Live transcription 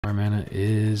Our mana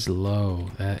is low.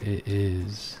 That it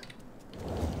is.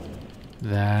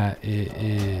 That it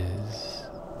is.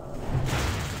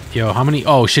 Yo, how many?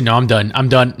 Oh shit! No, I'm done. I'm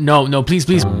done. No, no, please,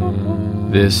 please.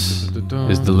 This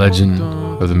is the legend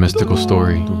of the mystical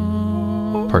story,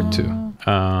 part 2.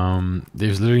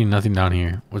 There's literally nothing down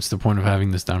here. What's the point of having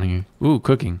this down here? Ooh,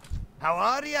 cooking. How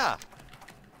are ya?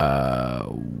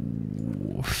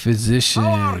 Physician.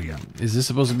 Is this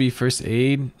supposed to be first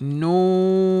aid?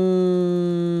 No.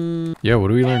 Yeah, what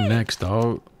do we learn next,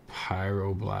 dog?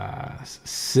 Pyroblast.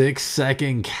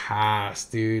 6-second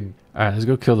cast, dude. Alright, let's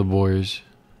go kill the boars.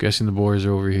 Guessing the boars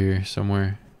are over here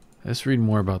somewhere. Let's read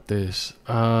more about this.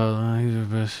 Like,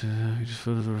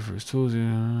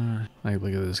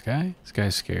 look at this guy. This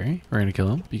guy's scary. We're gonna kill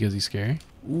him because he's scary.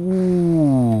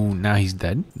 Ooh, now he's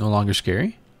dead. No longer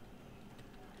scary.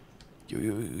 Yo,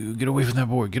 get away from that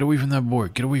board. Get away from that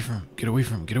board. Get away from him. Get away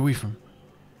from him. Get away from him.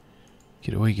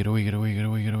 Get away, get away, get away, get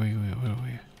away, get away, get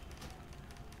away.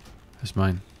 That's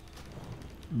mine.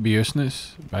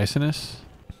 Bisonus? Bisonus?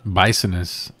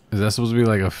 Bisonus. Is that supposed to be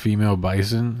like a female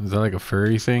bison? Is that like a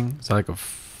furry thing? Is that like a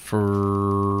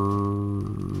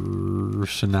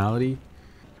personality?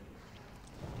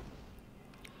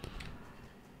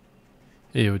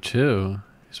 Hey, yo, chill. You're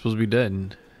supposed to be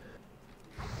dead.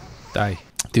 Die.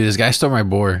 Dude, this guy stole my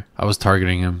boar. I was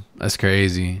targeting him. That's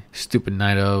crazy. Stupid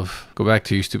night of. Go back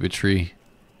to your stupid tree.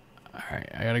 Alright,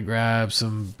 I gotta grab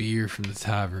some beer from the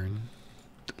tavern.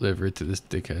 Deliver it to this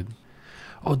dickhead.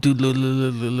 Oh, dude, look.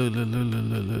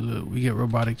 We get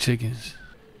robotic chickens.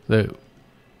 Look.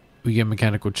 We get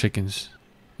mechanical chickens.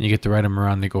 And you get to ride them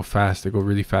around. They go fast. They go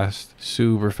really fast.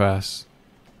 Super fast.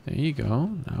 There you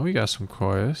go. Now we got some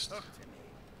quest.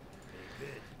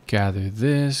 Gather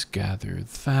this, gather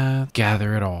that,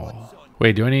 gather it all.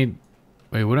 Wait, what do I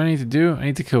need to do? I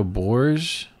need to kill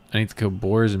boars. I need to kill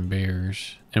boars and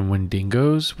bears. And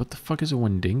Wendigos? What the fuck is a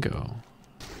Wendigo?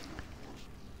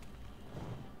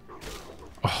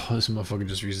 Oh, this motherfucker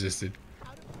just resisted.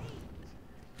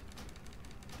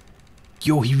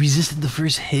 Yo, he resisted the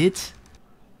first hit?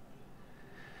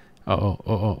 Uh-oh.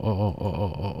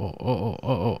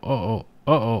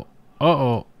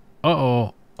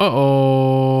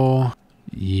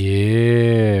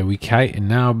 Yeah, we kiting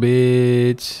now,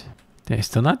 bitch. They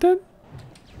still not dead?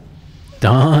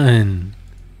 Done.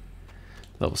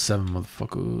 Level 7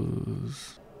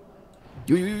 motherfuckers.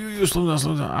 Yo, slow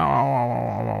down.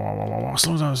 Ow.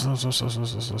 Slow down. Get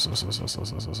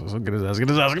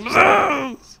his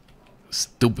ass.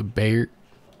 Stupid bear.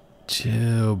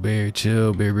 Chill, bear.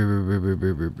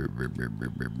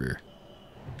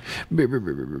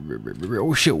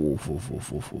 Oh shit, wolf.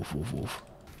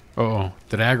 Uh-oh,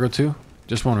 did I aggro 2?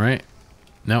 Just 1, right?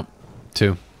 Nope,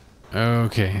 2.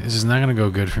 Okay, this is not gonna go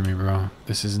good for me, bro.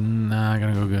 This is not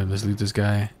gonna go good. Let's leave this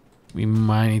guy. We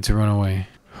might need to run away.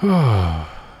 Now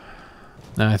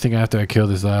I think after I kill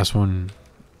this last one,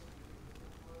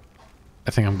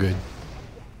 I think I'm good.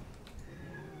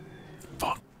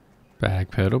 Fuck.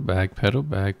 Backpedal.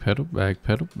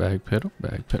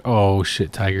 Oh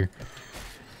shit, tiger.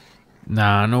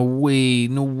 Nah, no way.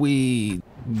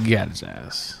 Got his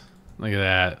ass. Look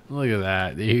at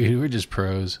that, dude. We're just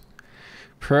pros.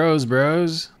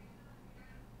 Bros.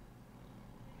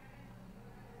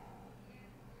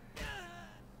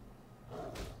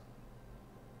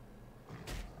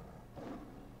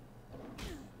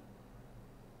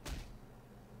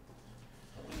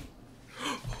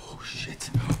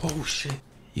 Oh shit.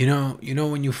 You know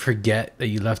when you forget that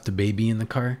you left the baby in the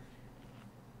car?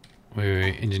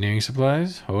 Wait. Engineering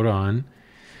supplies? Hold on.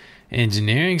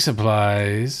 Engineering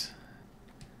supplies.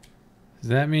 Does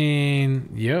that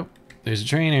mean... Yep. There's a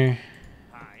trainer.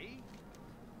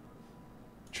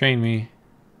 Train me.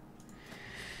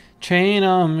 Train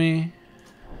on me.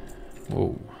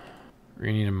 Whoa. We're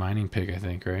gonna need a mining pick, I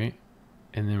think, right?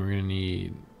 And then we're gonna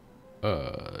need...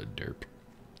 derp.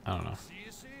 I don't know.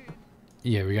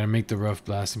 Yeah, we gotta make the rough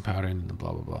blasting powder and the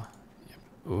blah blah blah. Yep.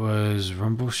 Was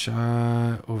Rumble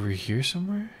Shot over here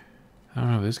somewhere? I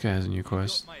don't know if this guy has a new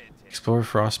quest. Explore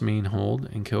Frostmane Hold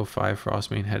and kill 5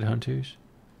 Frostmane headhunters.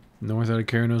 North out of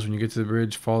Kharanos, when you get to the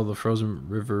bridge, follow the frozen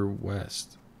river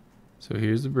west. So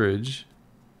here's the bridge.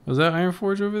 Was that Iron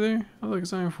Forge over there? Oh look,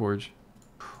 it's Iron Forge.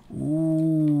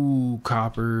 Ooh,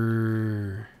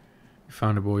 copper. We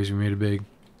found it, boys. We made it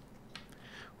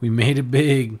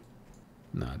big.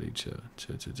 Nah, dude, chill.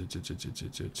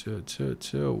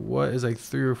 What is like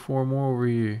 3 or 4 more over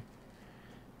here?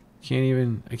 I can't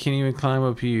even climb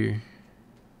up here.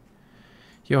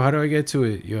 Yo, how do I get to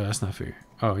it? Yo, that's not fair.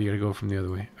 Oh, you gotta go from the other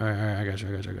way. All right, I got you.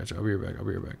 I'll be right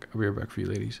back for you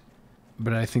ladies.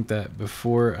 But I think that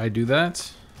before I do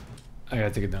that, I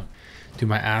gotta take it down. Dude,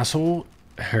 my asshole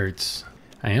hurts.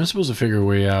 I am supposed to figure a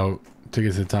way out to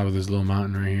get to the top of this little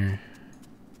mountain right here.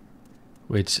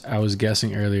 Which I was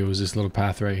guessing earlier was this little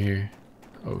path right here.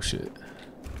 Oh shit.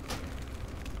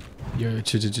 Yo, you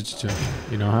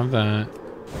don't have that.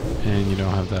 And you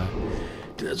don't have that.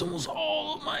 Dude, that's almost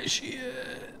all of my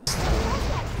shit.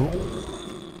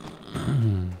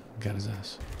 Boom. Got his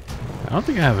ass. I don't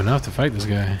think I have enough to fight this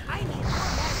guy.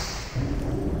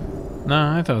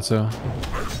 Nah, I thought so.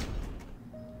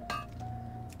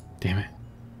 Damn it.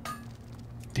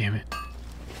 Damn it.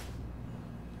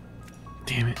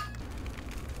 Damn it.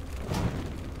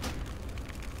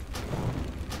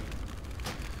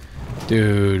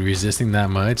 Dude, resisting that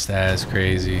much? That's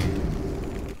crazy.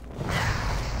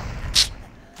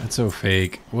 That's so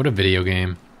fake. What a video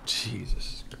game.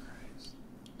 Jesus Christ.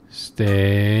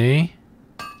 Stay.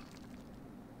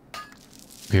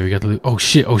 Okay, we got the loot. Oh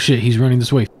shit, he's running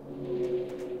this way.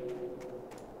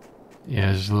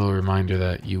 Yeah, just a little reminder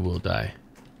that you will die.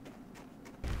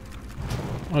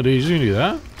 Oh, dude, you're just gonna do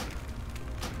that?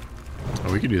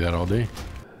 Oh, we could do that all day.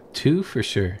 2 for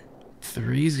sure.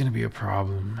 3 is gonna be a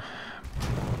problem.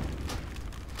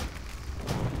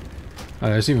 Oh,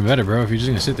 that's even better, bro. If you're just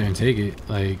gonna sit there and take it,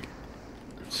 like,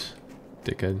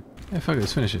 dickhead. Yeah, fuck it,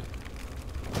 let's finish it.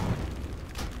 So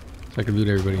I can loot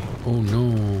everybody. Oh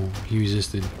no, he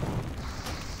resisted.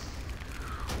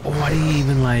 Oh, I didn't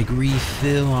even like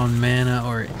refill on mana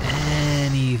or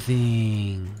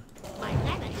anything. My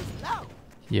mana is low.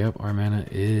 Yep, our mana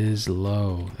is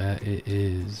low. That it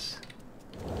is.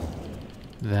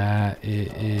 That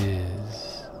it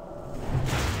is.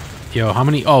 Yo, how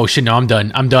many? Oh shit, no, I'm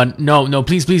done. I'm done. No, no,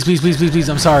 please, please, please, please, please, please.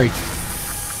 I'm sorry.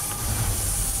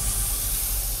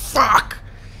 Fuck.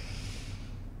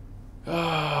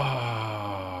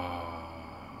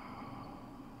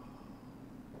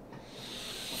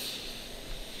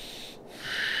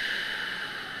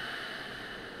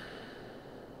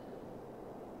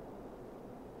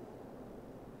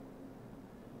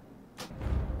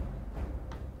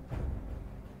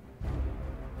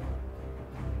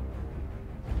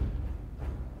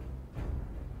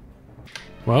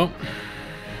 Well,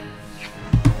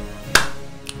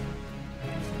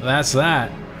 that's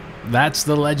that. That's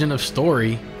the Legend of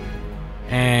Stxry,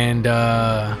 and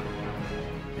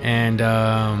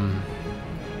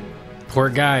poor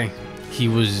guy. He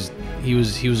was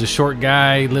a short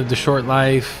guy, lived a short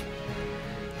life,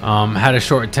 had a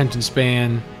short attention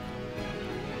span,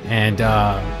 and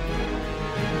well,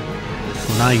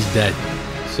 now he's dead.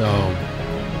 So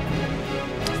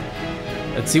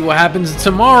let's see what happens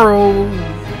tomorrow.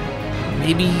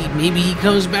 Maybe he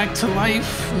comes back to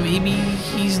life. Maybe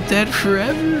he's dead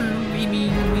forever. Maybe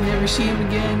we never see him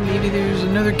again. Maybe there's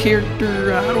another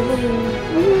character. I don't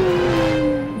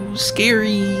know. Ooh,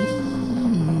 scary.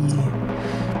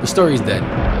 The story's dead.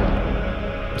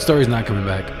 The story's not coming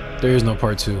back. There is no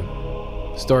part 2.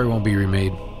 The story won't be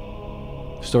remade.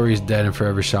 The story is dead and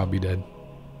forever shall be dead.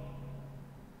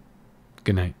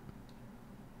 Good night.